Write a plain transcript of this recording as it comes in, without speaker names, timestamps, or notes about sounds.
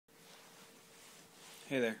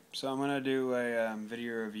Hey there. So I'm going to do a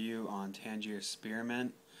video review on Tangiers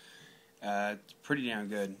Spearmint. It's pretty damn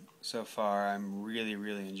good so far. I'm really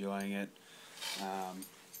enjoying it.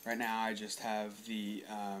 Right now I just have the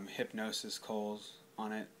hypnosis coals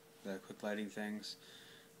on it, the quick lighting things.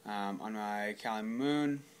 On my Cali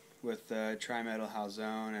Moon with the tri-metal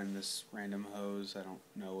halzone and this random hose. I don't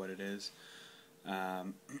know what it is.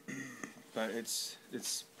 But it's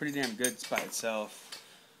pretty damn good by itself.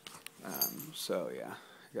 So yeah,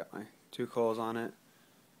 I got my two coals on it,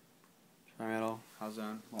 tri-metal,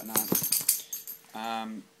 halzone, whatnot.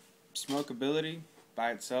 Smokability by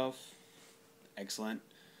itself, excellent,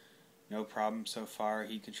 no problem so far.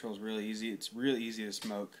 Heat control is really easy. It's really easy to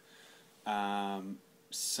smoke.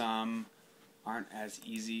 Some aren't as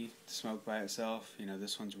easy to smoke by itself. You know,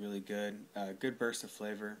 this one's really good. Good burst of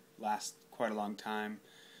flavor, lasts quite a long time.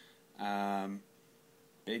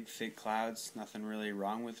 Big thick clouds, nothing really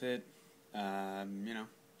wrong with it. You know,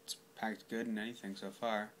 it's packed good in anything so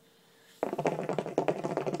far.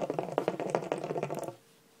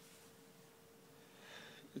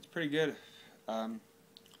 It's pretty good.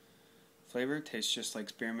 Flavor tastes just like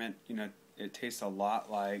spearmint. You know, it tastes a lot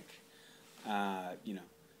like you know,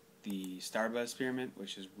 the Starbuzz spearmint,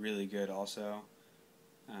 which is really good also.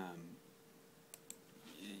 You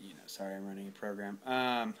know, sorry, I'm running a program.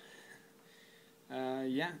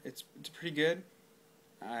 Yeah, it's pretty good.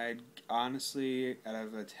 I'd honestly, out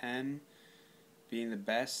of a 10, being the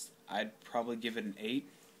best, I'd probably give it an 8.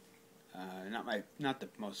 Not the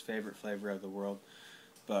most favorite flavor of the world,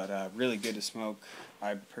 but really good to smoke.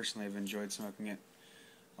 I personally have enjoyed smoking it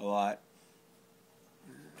a lot.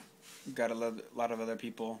 Got a lot of other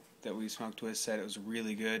people that we smoked with said it was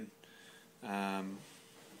really good.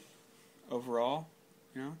 Overall,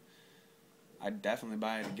 you know, I'd definitely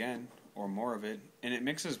buy it again, or more of it, and it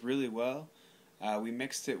mixes really well. We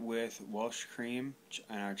mixed it with Welsh cream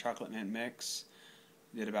and our chocolate mint mix.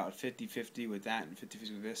 Did about 50-50 with that and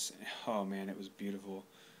 50-50 with this. Oh man, it was beautiful.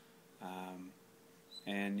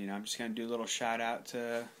 And you know, I'm just gonna do a little shout out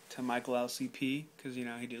to Michael LCP, because you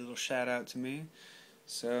know, he did a little shout out to me.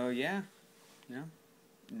 So yeah, you know,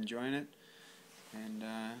 enjoying it. And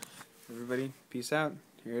everybody, peace out.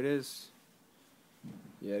 Here it is.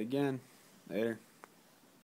 Yet again. Later.